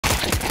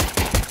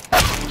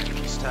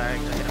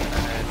tagged. I hit him in the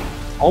head.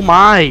 Oh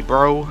my,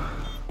 bro.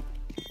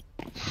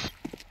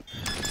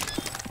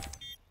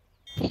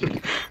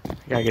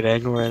 Gotta get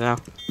angry right now.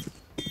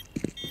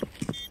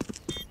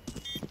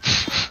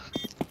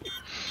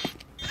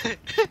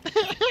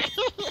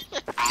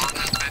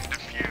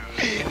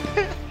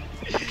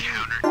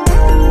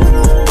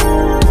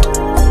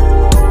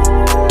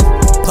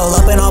 Pull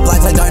up in all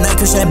black like Dark Knight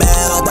Christian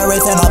Bale. The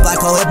wraith in all black,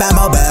 call it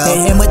Batmobile.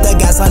 Hit him with the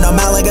gas on the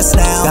mouth like a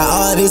snail. Got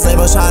all of these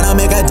labels trying to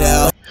make a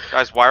deal.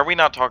 Guys, why are we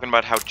not talking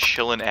about how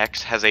Chillin'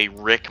 X has a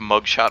Rick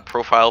mugshot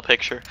profile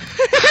picture?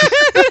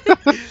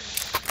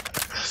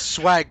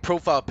 Swag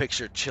profile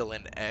picture,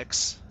 Chillin'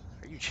 X.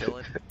 Are you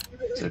chillin'?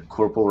 It's a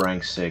corporal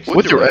rank 6.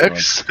 What's your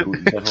X? Are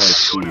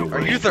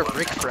you the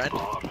Rick friend?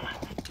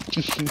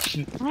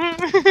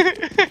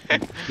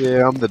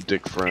 Yeah, I'm the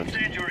dick friend.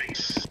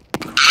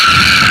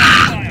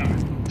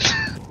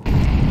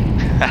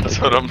 That's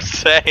what I'm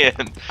saying.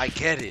 I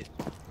get it.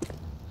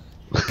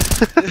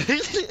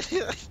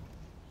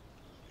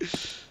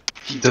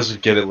 He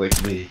doesn't get it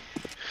like me.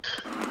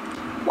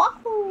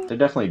 They're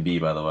definitely B,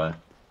 by the way.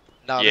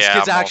 No, Yeah, this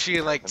kid's I'm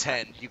actually like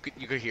 10. You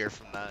could hear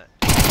from that.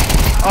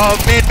 Oh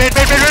man!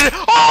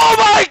 Oh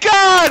my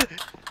god!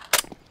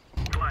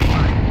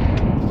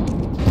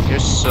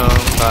 Here's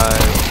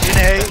somebody. In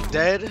A,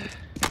 dead.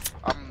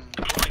 I'm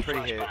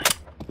pretty hit.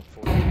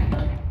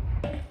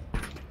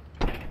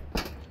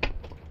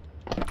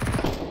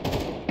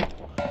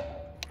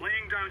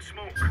 Laying down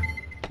smoke.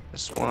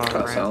 There's one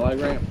on Sound ramp. like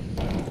ramp?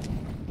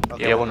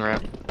 Okay, Yeah, one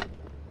ramp.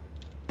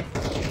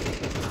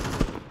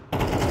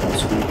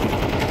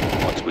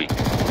 What's weak?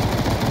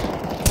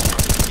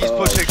 He's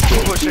pushing.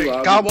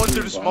 Got one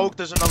through the smoke.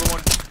 There's another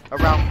one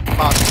around.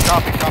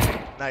 Copy.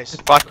 Nice.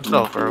 Fuck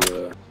himself, bro.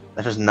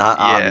 That is not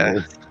Yeah.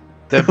 obvious.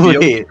 That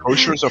Wait.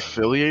 kosher is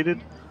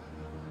affiliated?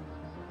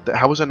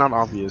 How is that not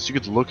obvious? You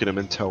could look at him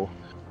and tell.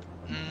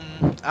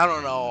 I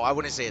don't know. I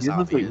wouldn't say it's You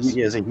look like- obvious.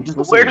 yeah, he just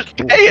looks Where's like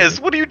a-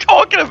 Payas? What are you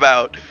talking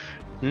about?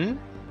 Hmm?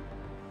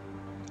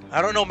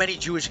 I don't know many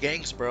Jewish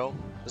gangs, bro.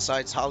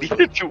 Besides Hollywood.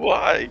 Neither do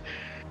I.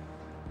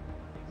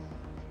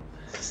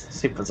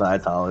 See,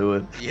 besides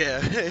Hollywood.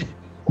 Yeah.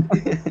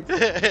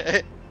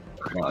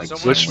 Like,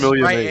 Switch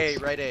million right A's. A,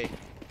 right A.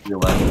 your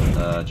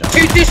left, John.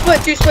 Two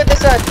split this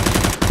side.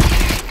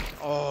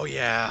 Oh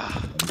yeah.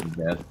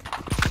 Dead.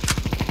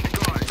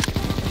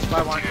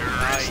 By one.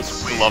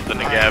 Nice. Love the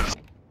Negevs.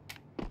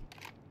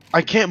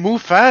 I can't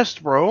move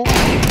fast, bro.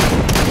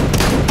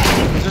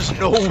 There's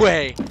no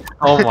way.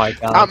 Oh my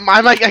god.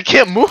 I'm like, I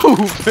can't move.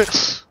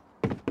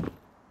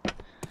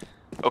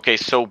 Okay,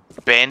 so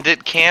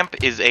Bandit Camp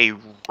is a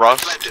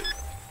Rust.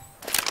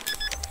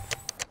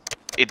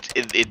 It's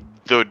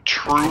the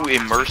true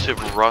immersive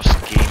Rust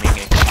gaming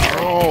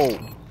experience. Oh,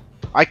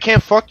 I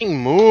can't fucking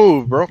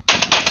move, bro.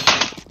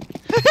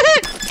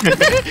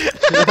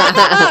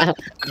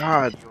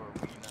 God.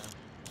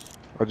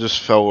 I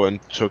just fell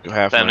and took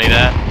half. Send me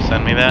that.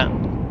 Send me that.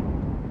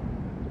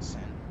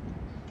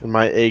 And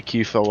my A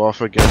key fell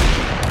off again.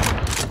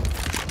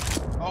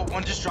 Oh,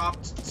 one just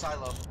dropped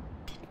silo.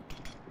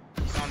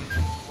 It's on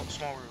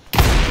small roof.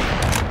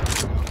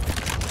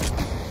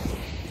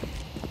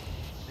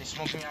 They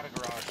smoked me out of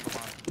garage.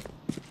 Come on.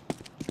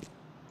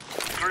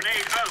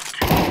 Grenade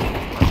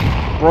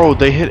out. Bro,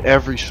 they hit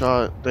every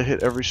shot.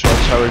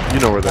 Tyler, you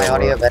know where they My are.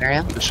 audio better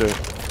now? For sure.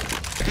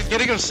 He's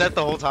getting upset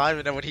the whole time,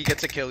 and then when he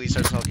gets a kill, he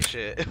starts talking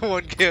shit.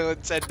 One kill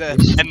and said that.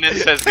 And then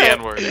says the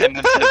N-word. And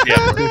then says the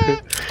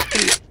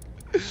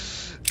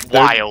N-word.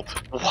 Wild.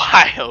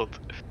 Wild.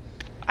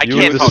 I You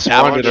can't and talk the that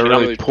Swan much. are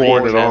really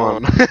pouring it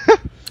on.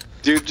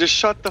 Dude, just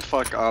shut the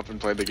fuck up and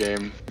play the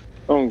game.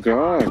 Oh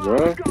god,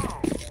 bro.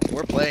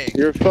 We're playing.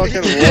 You're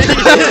fucking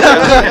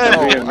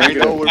I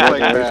know we're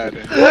playing bad.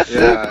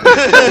 Yeah.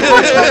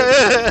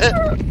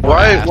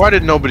 Why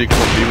did nobody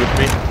come be with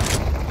me?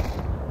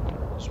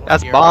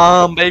 That's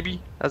bomb,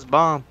 baby. That's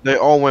bomb. They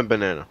all went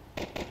banana.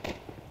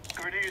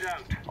 Grenade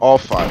out. All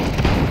 5. I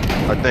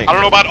think. I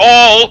don't know about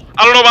all.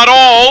 I don't know about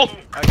all.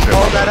 I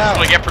called that That's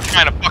what I out. get for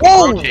trying to fucking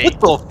Whoa! rotate.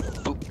 What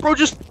the? Bro,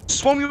 just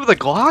swung me with a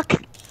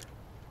Glock?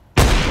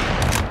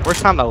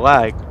 Worst time to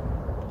lag.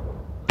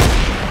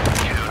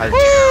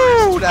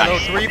 Woo! That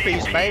old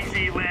 3-piece,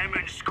 baby.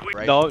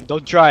 Right. No,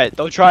 don't try it.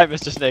 Don't try it,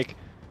 Mr. Snake.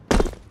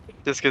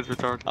 This kid's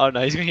retarded. Oh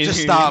no, he's gonna.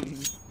 Just stop.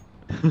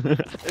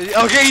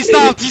 Okay, he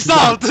stopped. He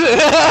stopped.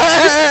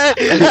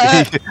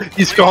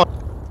 He's gone.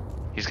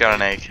 He's got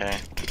an AK.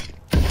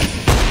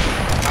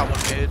 Got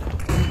one mid.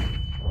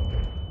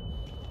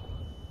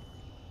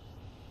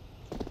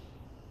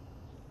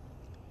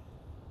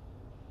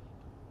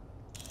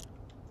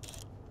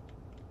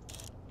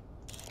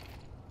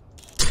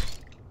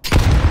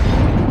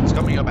 He's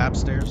coming up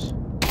upstairs.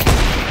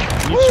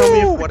 Can you tell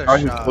me if What the a guy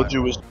who shot. told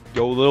you was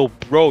Yo, little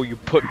bro, you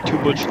put too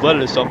much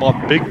lettuce on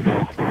my Big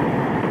Mac.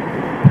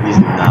 He's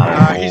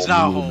not. He's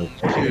not home.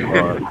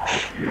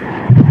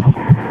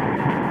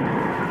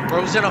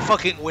 Bro's in a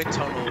fucking wind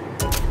tunnel.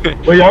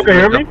 Wait, y'all can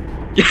hear me?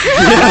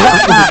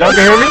 Y'all can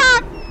hear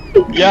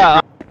me? Yeah.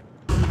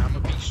 I'm a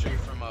beat straight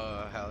from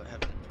heaven.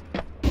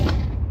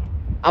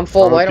 I'm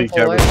full white, I'm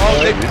full white.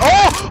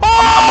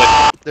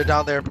 Oh! They're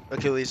down there,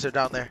 Achilles. They're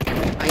down there.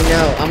 I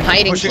know. I'm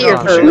hiding Pushing here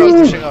up, for a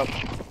pushing up,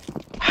 reason.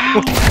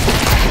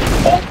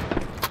 pushing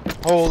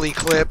up. Holy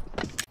clip.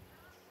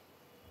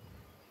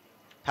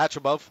 Hatch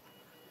above.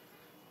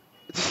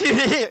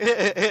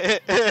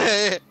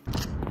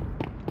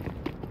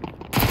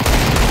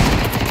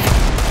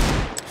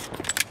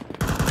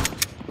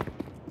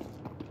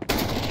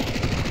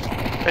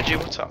 Reggie,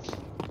 what's up?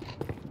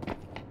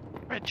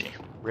 Reggie.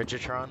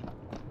 Rigitron.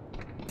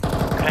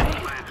 Okay.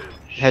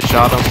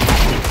 Headshot him.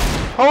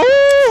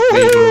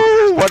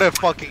 Oh! What a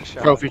fucking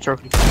shot. Trophy.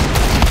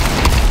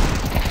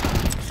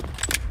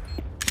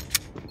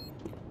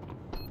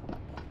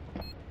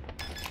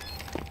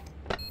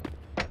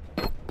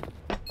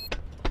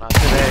 Not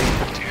today.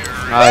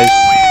 Nice.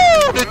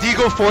 The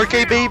Deagle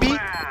 4K, baby.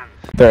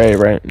 They're A,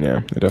 right?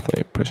 Yeah, they're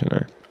definitely pushing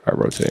A. I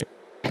rotate.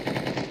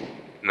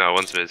 No,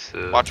 one's mid.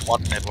 Watch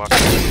mid, watch.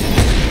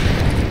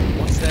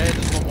 One's dead,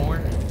 there's one more.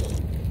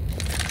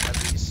 At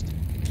least.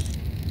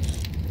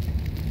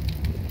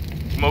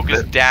 Smoke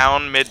is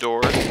down mid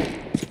door.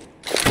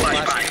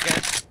 Flashing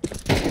again.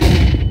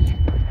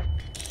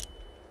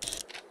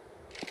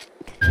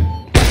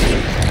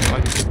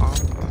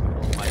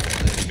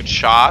 Good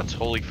shot.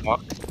 Holy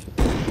fuck.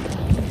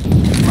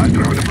 I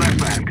throw the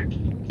flashbang.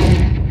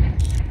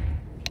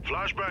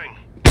 Flashbang.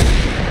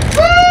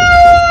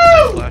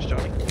 Flash,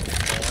 Johnny.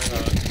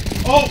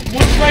 Oh,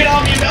 one's right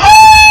on me.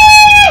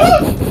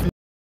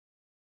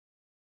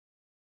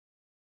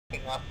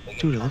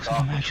 Dude, it looks like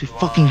I'm actually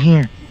fucking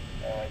here.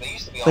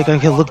 Like I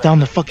can look down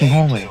the fucking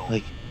hallway.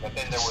 Like,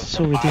 it's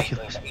so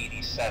ridiculous.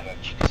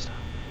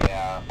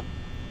 Yeah.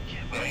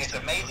 It's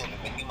amazing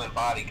that the human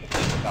body can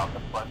live without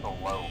the frontal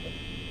lobe,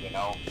 you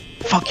know?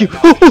 Fuck you.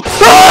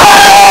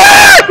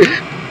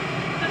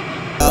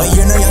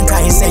 You know young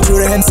Kai, he stay true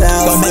to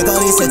himself. Don't make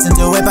all these hits and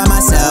do it by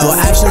myself. Well,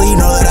 actually, you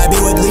know that I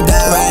be with Bleep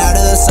Down. Right out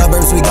of the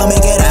suburbs, we gon'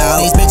 make it out.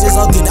 These bitches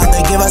all geeked out,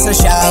 they give us a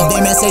shout. They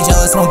may say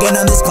jealous, won't get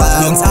on this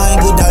cloud. Young Ty and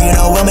Bleep Down, you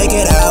know we'll make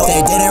it out.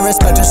 They didn't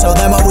respect us, show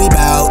them what we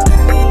bout.